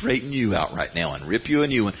to straighten you out right now and rip you a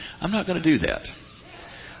new one, I'm not going to do that.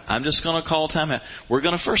 I'm just going to call time out.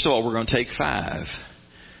 First of all, we're going to take 5.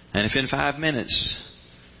 And if in 5 minutes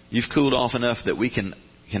you've cooled off enough that we can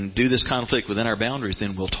do this conflict within our boundaries,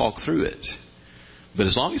 then we'll talk through it. But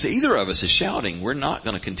as long as either of us is shouting, we're not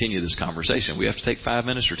going to continue this conversation. We have to take 5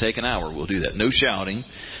 minutes or take an hour. We'll do that. No shouting.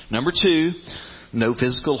 Number 2, no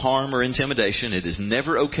physical harm or intimidation. It is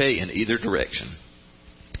never okay in either direction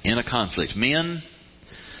in a conflict. Men,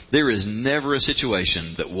 there is never a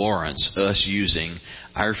situation that warrants us using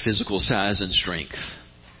our physical size and strength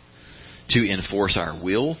to enforce our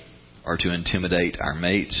will or to intimidate our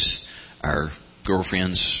mates, our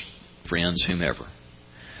girlfriends, friends, whomever.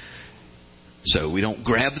 So we don't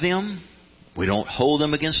grab them. We don't hold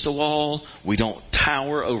them against a wall. We don't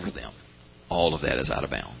tower over them. All of that is out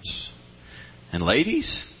of bounds. And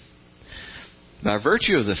ladies, by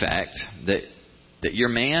virtue of the fact that your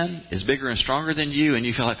man is bigger and stronger than you, and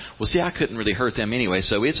you feel like, well, see, I couldn't really hurt them anyway,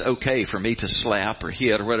 so it's okay for me to slap or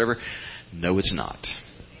hit or whatever. No, it's not.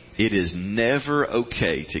 It is never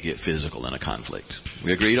okay to get physical in a conflict.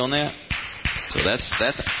 We agreed on that? So that's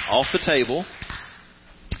off the table.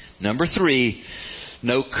 Number 3,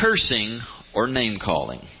 no cursing or name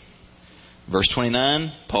calling. Verse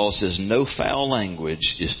 29, Paul says, no foul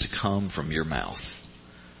language is to come from your mouth.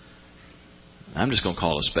 I'm just going to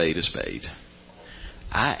call a spade a spade.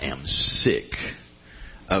 I am sick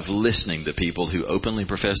of listening to people who openly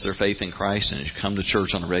profess their faith in Christ and who come to church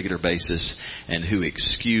on a regular basis and who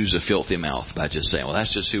excuse a filthy mouth by just saying, well,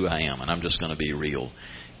 that's just who I am and I'm just going to be real.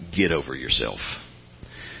 Get over yourself.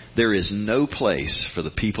 There is no place for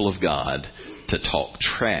the people of God to talk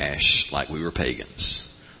trash like we were pagans.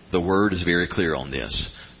 The Word is very clear on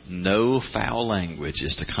this. No foul language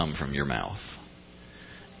is to come from your mouth.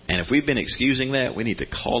 And if we've been excusing that, we need to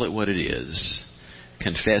call it what it is,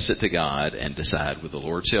 confess it to God, and decide with the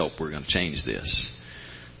Lord's help we're going to change this.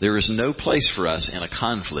 There is no place for us in a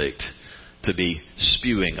conflict to be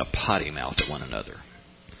spewing a potty mouth at one another,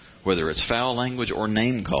 whether it's foul language or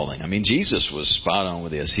name calling. I mean, Jesus was spot on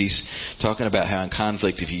with this. He's talking about how in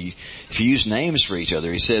conflict, if you use names for each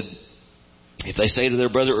other, he said, if they say to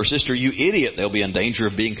their brother or sister, you idiot, they'll be in danger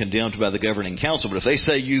of being condemned by the governing council. But if they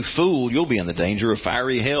say, you fool, you'll be in the danger of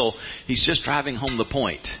fiery hell. He's just driving home the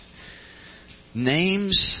point.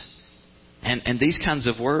 Names and these kinds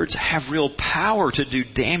of words have real power to do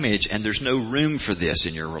damage, and there's no room for this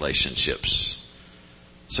in your relationships.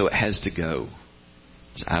 So it has to go.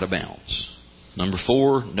 It's out of bounds. Number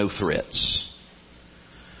 4, no threats.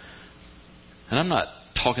 And I'm not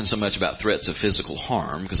talking so much about threats of physical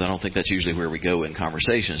harm, because I don't think that's usually where we go in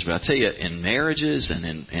conversations. But I tell you, in marriages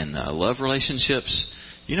and in love relationships,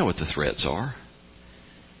 you know what the threats are.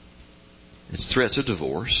 It's threats of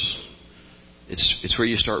divorce. It's where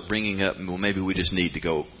you start bringing up, well, maybe we just need to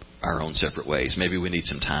go our own separate ways. Maybe we need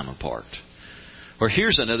some time apart. Or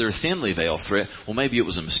here's another thinly veiled threat. Well, maybe it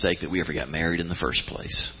was a mistake that we ever got married in the first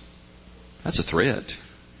place. That's a threat.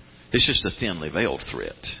 It's just a thinly veiled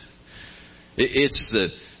threat.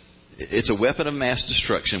 It's a weapon of mass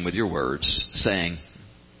destruction with your words, saying,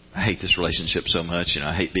 I hate this relationship so much,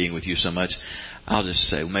 I hate being with you so much. I'll just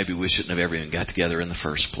say, well, maybe we shouldn't have ever even got together in the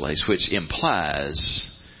first place, which implies,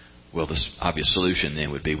 well, the obvious solution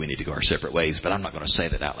then would be we need to go our separate ways. But I'm not going to say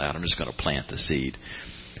that out loud. I'm just going to plant the seed.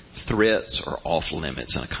 Threats are off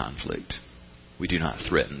limits in a conflict. We do not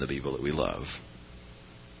threaten the people that we love.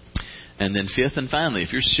 And then 5th and finally,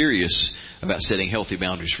 if you're serious about setting healthy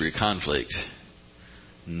boundaries for your conflict,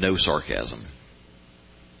 no sarcasm.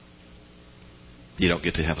 You don't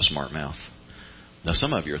get to have a smart mouth. Now,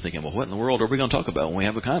 some of you are thinking, well, what in the world are we going to talk about when we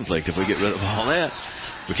have a conflict if we get rid of all that?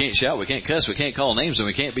 We can't shout, we can't cuss, we can't call names, and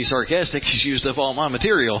we can't be sarcastic. He's used up all my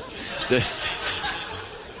material.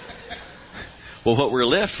 Well, what we're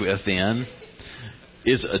left with then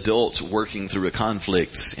is adults working through a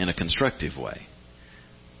conflict in a constructive way.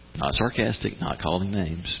 Not sarcastic, not calling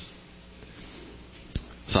names.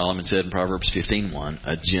 Solomon said in Proverbs 15:1,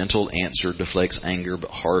 a gentle answer deflects anger,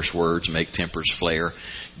 but harsh words make tempers flare.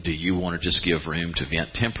 Do you want to just give room to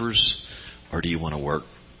vent tempers, or do you want to work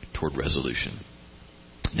toward resolution?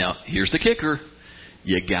 Now, here's the kicker.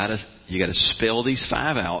 You gotta spell these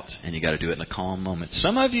 5 out, and you got to do it in a calm moment.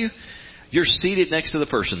 Some of you, you're seated next to the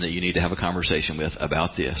person that you need to have a conversation with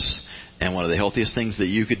about this. And one of the healthiest things that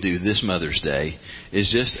you could do this Mother's Day is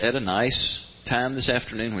just at a nice time this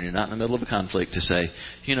afternoon when you're not in the middle of a conflict to say,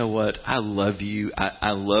 you know what, I love you.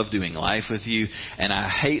 I love doing life with you. And I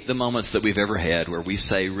hate the moments that we've ever had where we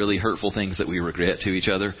say really hurtful things that we regret to each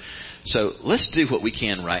other. So let's do what we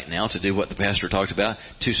can right now to do what the pastor talked about,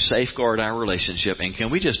 to safeguard our relationship. And can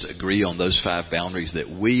we just agree on those 5 boundaries that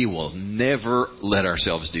we will never let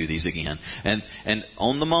ourselves do these again? And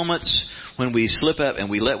on the moments when we slip up and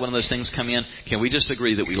we let one of those things come in, can we just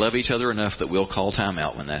agree that we love each other enough that we'll call time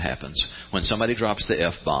out when that happens? When somebody drops the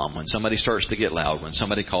F-bomb, when somebody starts to get loud, when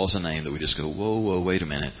somebody calls a name, that we just go, whoa, wait a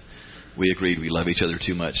minute. We agreed we love each other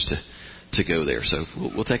too much to go there. So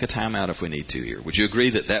we'll take a time out if we need to here. Would you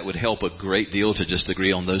agree that that would help a great deal to just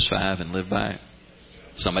agree on those 5 and live by it?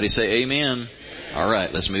 Somebody say amen. All right,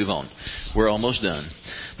 let's move on. We're almost done.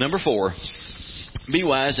 Number 4, be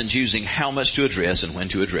wise in choosing how much to address and when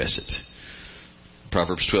to address it.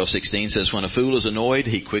 Proverbs 12:16 says, when a fool is annoyed,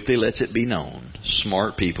 he quickly lets it be known.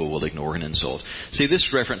 Smart people will ignore an insult. See,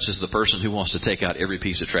 this references the person who wants to take out every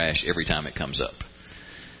piece of trash every time it comes up.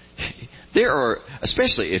 There are,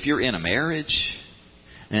 especially if you're in a marriage,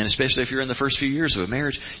 and especially if you're in the first few years of a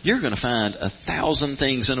marriage, you're going to find 1,000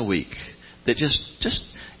 things in a week that just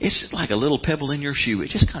it's like a little pebble in your shoe. It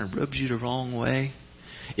just kind of rubs you the wrong way.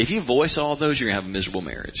 If you voice all those, you're going to have a miserable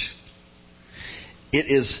marriage. It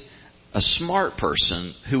is a smart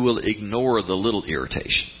person who will ignore the little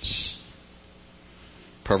irritations.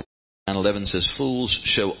 Proverbs 9:11 says, fools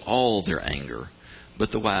show all their anger,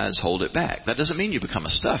 but the wise hold it back. That doesn't mean you become a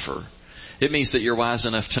stuffer. It means that you're wise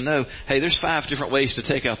enough to know, hey, there's 5 different ways to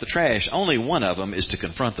take out the trash. Only one of them is to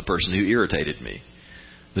confront the person who irritated me.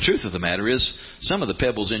 The truth of the matter is, some of the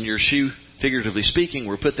pebbles in your shoe, figuratively speaking,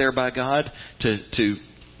 were put there by God to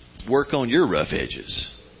work on your rough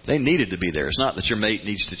edges. They needed to be there. It's not that your mate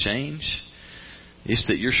needs to change. It's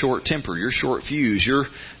that your short temper, your short fuse, your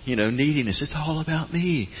neediness, it's all about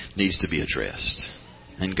me, needs to be addressed.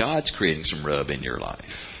 And God's creating some rub in your life.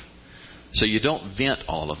 So you don't vent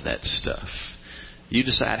all of that stuff. You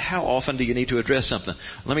decide how often do you need to address something.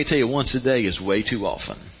 Let me tell you, once a day is way too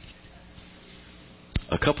often.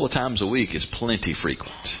 A couple of times a week is plenty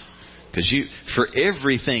frequent. Because for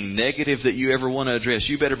everything negative that you ever want to address,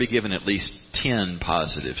 you better be giving at least 10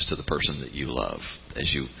 positives to the person that you love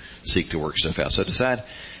as you seek to work stuff out. So decide,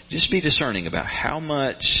 just be discerning about how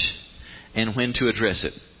much and when to address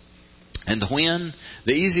it. And the when,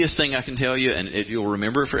 the easiest thing I can tell you, and you'll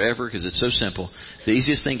remember it forever because it's so simple, the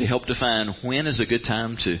easiest thing to help define when is a good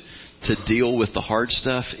time to deal with the hard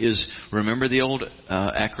stuff is, remember the old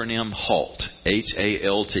acronym HALT,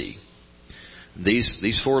 H-A-L-T.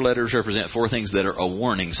 These 4 letters represent 4 things that are a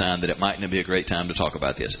warning sign that it might not be a great time to talk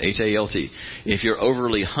about this. H-A-L-T. If you're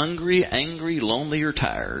overly hungry, angry, lonely, or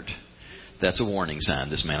tired, that's a warning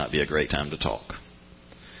sign this may not be a great time to talk.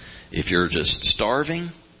 If you're just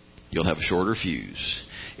starving, you'll have a shorter fuse.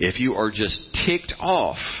 If you are just ticked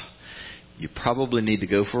off, you probably need to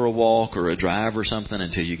go for a walk or a drive or something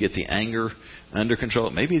until you get the anger under control.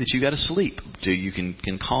 It may be that you got to sleep till you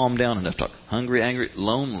can calm down enough to talk. Hungry, angry,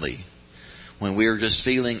 lonely. When we are just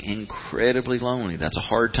feeling incredibly lonely, that's a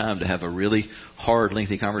hard time to have a really hard,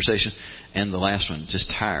 lengthy conversation. And the last one,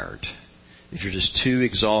 just tired. If you're just too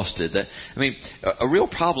exhausted. A real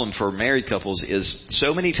problem for married couples is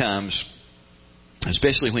so many times,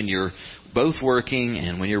 especially when you're both working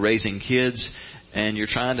and when you're raising kids and you're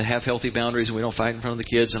trying to have healthy boundaries and we don't fight in front of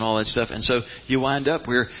the kids and all that stuff. And so you wind up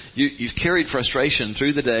where you've carried frustration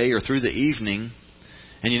through the day or through the evening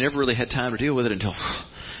and you never really had time to deal with it until,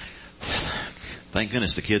 thank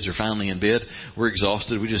goodness the kids are finally in bed. We're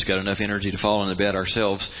exhausted. We just got enough energy to fall into bed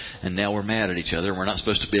ourselves. And now we're mad at each other. And we're not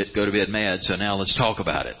supposed to go to bed mad. So now let's talk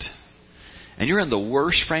about it. And you're in the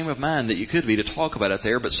worst frame of mind that you could be to talk about it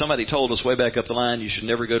there. But somebody told us way back up the line, you should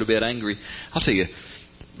never go to bed angry. I'll tell you,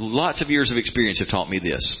 lots of years of experience have taught me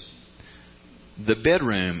this. The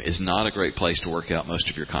bedroom is not a great place to work out most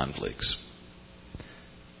of your conflicts.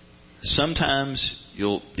 Sometimes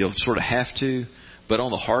you'll sort of have to. But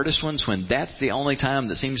on the hardest ones, when that's the only time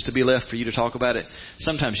that seems to be left for you to talk about it,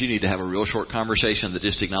 sometimes you need to have a real short conversation that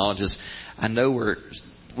just acknowledges, I know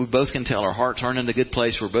we both can tell our hearts aren't in a good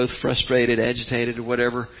place. We're both frustrated, agitated, or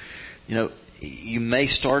whatever. You may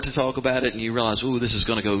start to talk about it and you realize, this is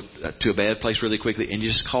going to go to a bad place really quickly. And you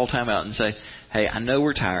just call time out and say, hey, I know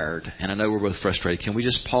we're tired and I know we're both frustrated. Can we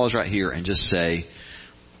just pause right here and just say,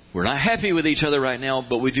 we're not happy with each other right now,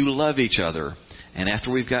 but we do love each other. And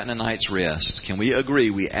after we've gotten a night's rest, can we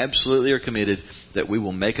agree we absolutely are committed that we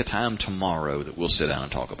will make a time tomorrow that we'll sit down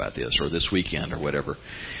and talk about this, or this weekend or whatever.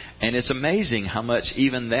 And it's amazing how much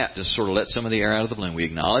even that just sort of lets some of the air out of the balloon. We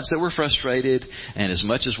acknowledge that we're frustrated, and as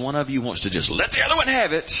much as one of you wants to just let the other one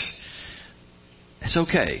have it, it's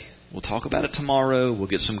okay. We'll talk about it tomorrow. We'll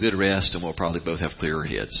get some good rest, and we'll probably both have clearer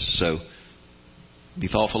heads. So be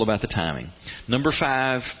thoughtful about the timing. Number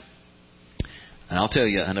 5, and I'll tell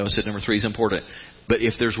you, I know I said number 3 is important, but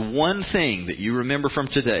if there's one thing that you remember from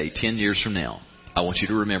today, 10 years from now, I want you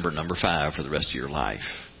to remember number 5 for the rest of your life.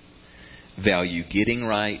 Value getting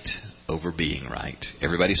right over being right.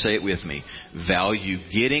 Everybody say it with me. Value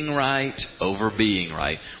getting right over being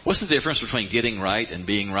right. What's the difference between getting right and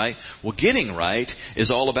being right? Well, getting right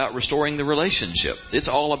is all about restoring the relationship. It's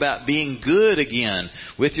all about being good again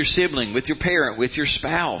with your sibling, with your parent, with your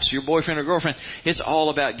spouse, your boyfriend or girlfriend. It's all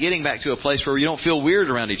about getting back to a place where you don't feel weird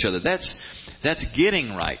around each other. That's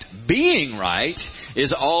getting right. Being right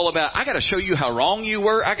is all about, I got to show you how wrong you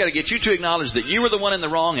were. I got to get you to acknowledge that you were the one in the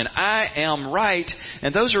wrong and I am right.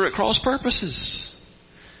 And those are at cross purposes.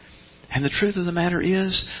 And the truth of the matter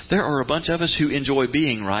is, there are a bunch of us who enjoy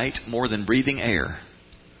being right more than breathing air.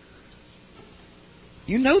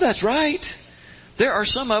 You know that's right. There are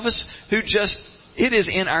some of us who just, it is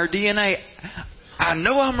in our DNA. I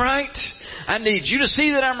know I'm right. I need you to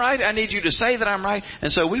see that I'm right. I need you to say that I'm right.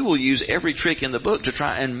 And so we will use every trick in the book to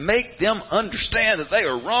try and make them understand that they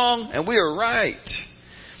are wrong and we are right.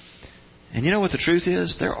 And you know what the truth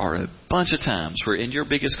is? There are a bunch of times where in your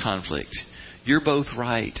biggest conflict, you're both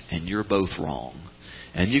right and you're both wrong.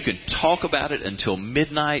 And you can talk about it until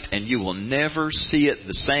midnight and you will never see it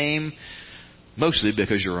the same. Mostly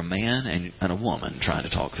because you're a man and a woman trying to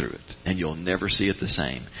talk through it. And you'll never see it the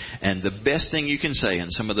same. And the best thing you can say in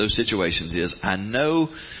some of those situations is, I know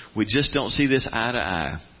we just don't see this eye to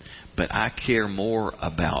eye, but I care more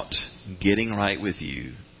about getting right with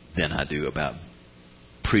you than I do about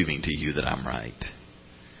proving to you that I'm right.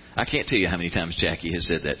 I can't tell you how many times Jackie has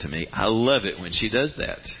said that to me. I love it when she does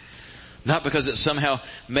that. Not because it somehow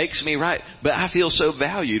makes me right, but I feel so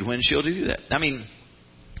valued when she'll do that. I mean,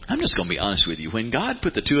 I'm just going to be honest with you. When God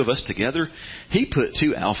put the two of us together, He put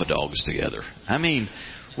 2 alpha dogs together. I mean,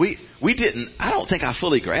 we didn't, I don't think I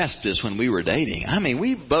fully grasped this when we were dating. I mean,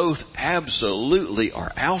 we both absolutely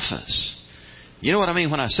are alphas. You know what I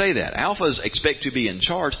mean when I say that? Alphas expect to be in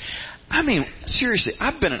charge. I mean, seriously,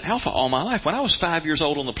 I've been an alpha all my life. When I was 5 years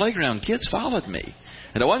old on the playground, kids followed me.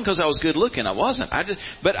 And it wasn't because I was good looking. I wasn't. That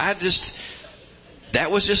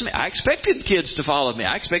was just me. I expected kids to follow me.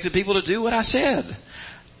 I expected people to do what I said.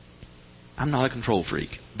 I'm not a control freak,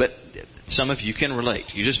 but some of you can relate.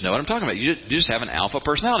 You just know what I'm talking about. You just have an alpha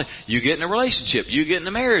personality. You get in a relationship. You get in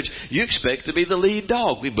a marriage. You expect to be the lead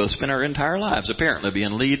dog. We both spent our entire lives apparently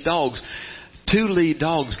being lead dogs. 2 lead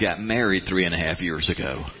dogs got married 3.5 years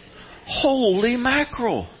ago. Holy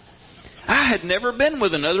mackerel. I had never been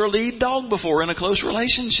with another lead dog before in a close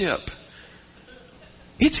relationship.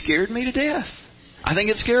 It scared me to death. I think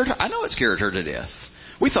it scared her. I know it scared her to death.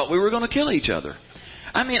 We thought we were going to kill each other.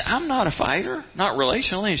 I mean, I'm not a fighter, not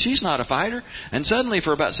relationally, and she's not a fighter. And suddenly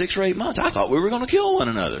for about 6 or 8 months, I thought we were going to kill one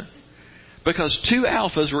another. Because 2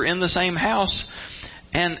 alphas were in the same house.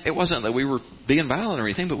 And it wasn't that we were being violent or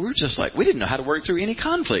anything, but we were just like, we didn't know how to work through any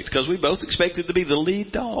conflict because we both expected to be the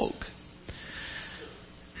lead dog.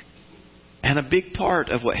 And a big part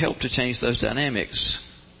of what helped to change those dynamics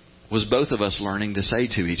was both of us learning to say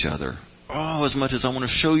to each other, oh, as much as I want to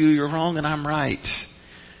show you you're wrong and I'm right,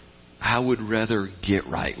 I would rather get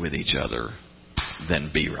right with each other than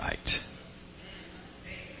be right.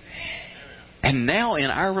 And now in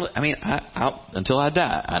our, until I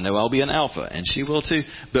die, I know I'll be an alpha, and she will too.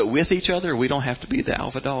 But with each other, we don't have to be the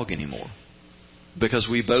alpha dog anymore. Because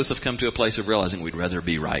we both have come to a place of realizing we'd rather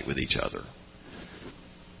be right with each other.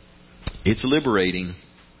 It's liberating.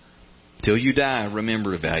 Till you die,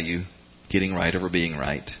 remember to value getting right over being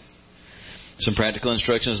right. Some practical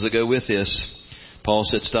instructions that go with this. Paul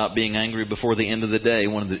said, stop being angry before the end of the day.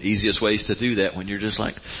 One of the easiest ways to do that when you're just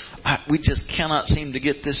like, we just cannot seem to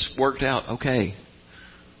get this worked out. Okay,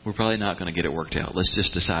 we're probably not going to get it worked out. Let's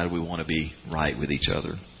just decide we want to be right with each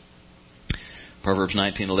other. Proverbs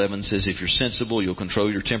 19:11 says, if you're sensible, you'll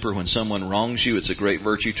control your temper. When someone wrongs you, it's a great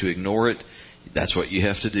virtue to ignore it. That's what you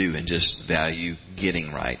have to do, and just value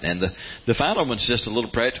getting right. And the final one's just a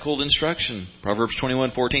little practical instruction. Proverbs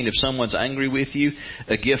 21:14, if someone's angry with you,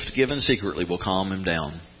 a gift given secretly will calm him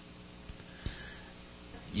down.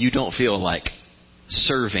 You don't feel like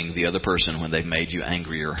serving the other person when they've made you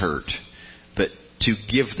angry or hurt. But to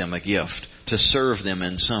give them a gift, to serve them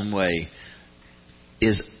in some way,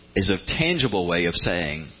 is a tangible way of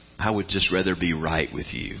saying, I would just rather be right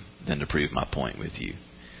with you than to prove my point with you.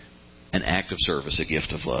 An act of service, a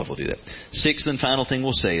gift of love will do that. 6th and final thing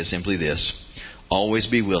we'll say is simply this. always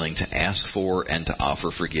be willing to ask for and to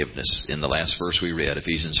offer forgiveness. In the last verse we read,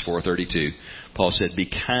 Ephesians 4:32, Paul said, "Be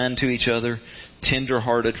kind to each other,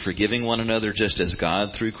 tender-hearted, forgiving one another, just as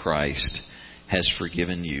God through Christ has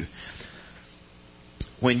forgiven you."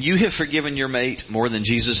 When you have forgiven your mate more than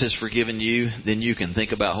Jesus has forgiven you, then you can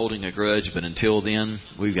think about holding a grudge, but until then,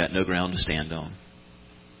 we've got no ground to stand on.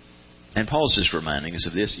 And Paul's just reminding us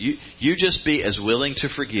of this. You just be as willing to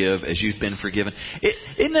forgive as you've been forgiven.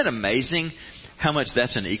 Isn't it amazing how much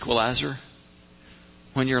that's an equalizer?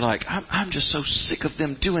 When you're like, I'm just so sick of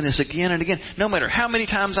them doing this again and again. No matter how many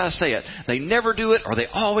times I say it, they never do it or they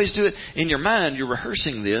always do it. In your mind, you're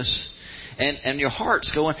rehearsing this. And your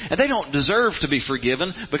heart's going, and they don't deserve to be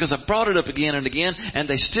forgiven because I've brought it up again and again, and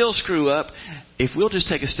they still screw up. If we'll just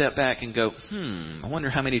take a step back and go, I wonder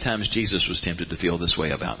how many times Jesus was tempted to feel this way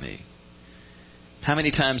about me. How many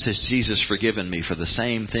times has Jesus forgiven me for the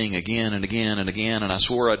same thing again and again and again, and I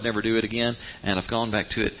swore I'd never do it again, and I've gone back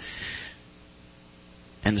to it.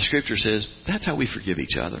 And the Scripture says that's how we forgive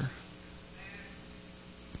each other.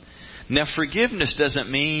 Now, forgiveness doesn't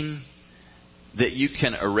mean that you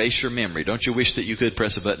can erase your memory. Don't you wish that you could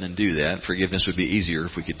press a button and do that? Forgiveness would be easier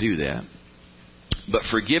if we could do that. But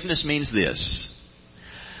forgiveness means this: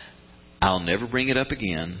 I'll never bring it up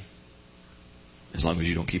again as long as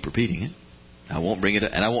you don't keep repeating it. I won't bring it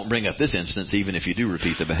up, and I won't bring up this instance even if you do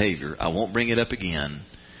repeat the behavior. I won't bring it up again,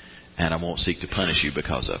 and I won't seek to punish you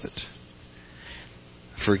because of it.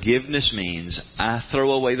 Forgiveness means I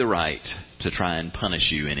throw away the right to try and punish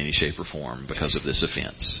you in any shape or form because of this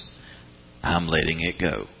offense. I'm letting it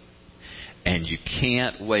go. And you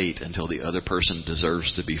can't wait until the other person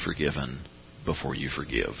deserves to be forgiven before you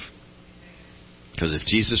forgive. Because if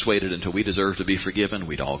Jesus waited until we deserve to be forgiven,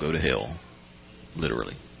 we'd all go to hell.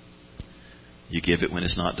 Literally. You give it when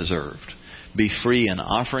it's not deserved. Be free in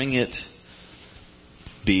offering it.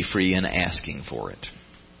 Be free in asking for it.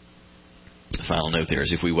 The final note there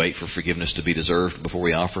is if we wait for forgiveness to be deserved before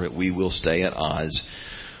we offer it, we will stay at odds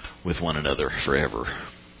with one another forever.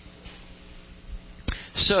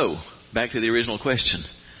 So, back to the original question.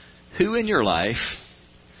 Who in your life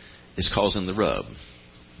is causing the rub?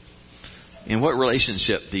 In what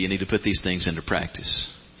relationship do you need to put these things into practice?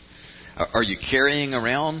 Are you carrying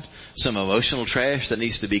around some emotional trash that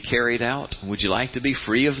needs to be carried out? Would you like to be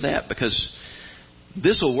free of that? Because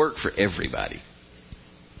this will work for everybody.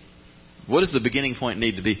 What does the beginning point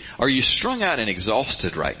need to be? Are you strung out and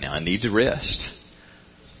exhausted right now and need to rest?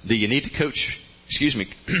 Do you need to coach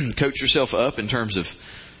yourself up in terms of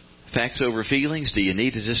facts over feelings? Do you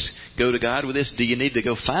need to just go to God with this? Do you need to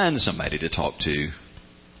go find somebody to talk to?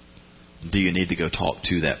 Do you need to go talk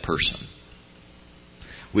to that person?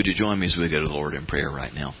 Would you join me as we go to the Lord in prayer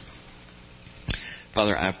right now?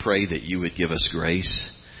 Father, I pray that you would give us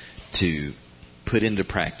grace to put into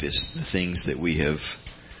practice the things that we have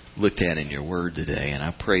looked at in your word today. And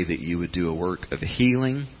I pray that you would do a work of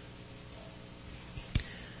healing.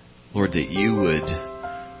 Lord, that you would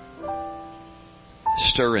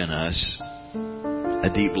stir in us a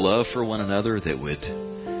deep love for one another that would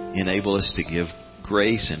enable us to give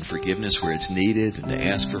grace and forgiveness where it's needed and to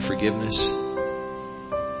ask for forgiveness.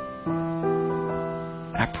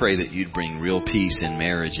 I pray that you'd bring real peace in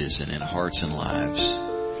marriages and in hearts and lives,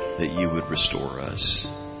 that you would restore us.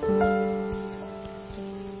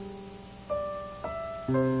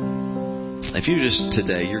 If you just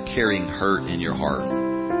today, you're carrying hurt in your heart,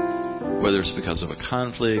 whether it's because of a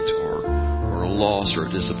conflict or a loss or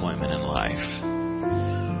a disappointment in life,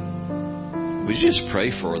 would you just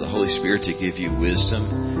pray for the Holy Spirit to give you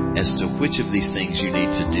wisdom as to which of these things you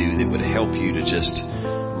need to do that would help you to just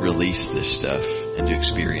release this stuff and to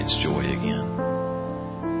experience joy again?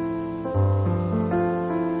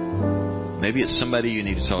 Maybe it's somebody you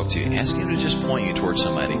need to talk to. Ask him to just point you towards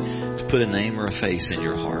somebody, to put a name or a face in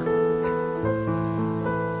your heart.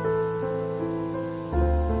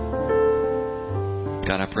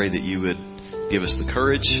 God, I pray that you would give us the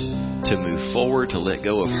courage to move forward, to let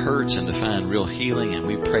go of hurts and to find real healing. And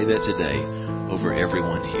we pray that today over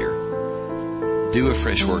everyone here. Do a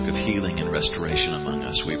fresh work of healing and restoration among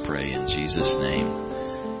us, we pray in Jesus' name.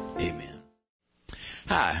 Amen.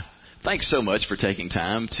 Hi. Thanks so much for taking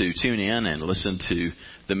time to tune in and listen to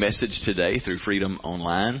the message today through Freedom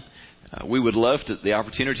Online. We would love the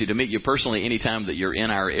opportunity to meet you personally anytime that you're in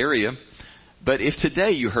our area. But if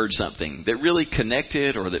today you heard something that really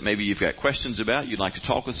connected, or that maybe you've got questions about, you'd like to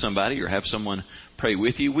talk with somebody or have someone pray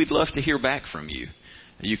with you, we'd love to hear back from you.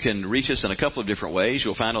 You can reach us in a couple of different ways.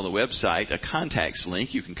 You'll find on the website a contacts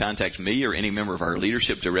link. You can contact me or any member of our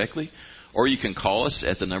leadership directly, or you can call us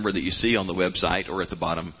at the number that you see on the website or at the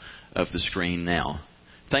bottom of the screen now.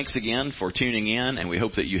 Thanks again for tuning in, and we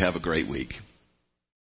hope that you have a great week.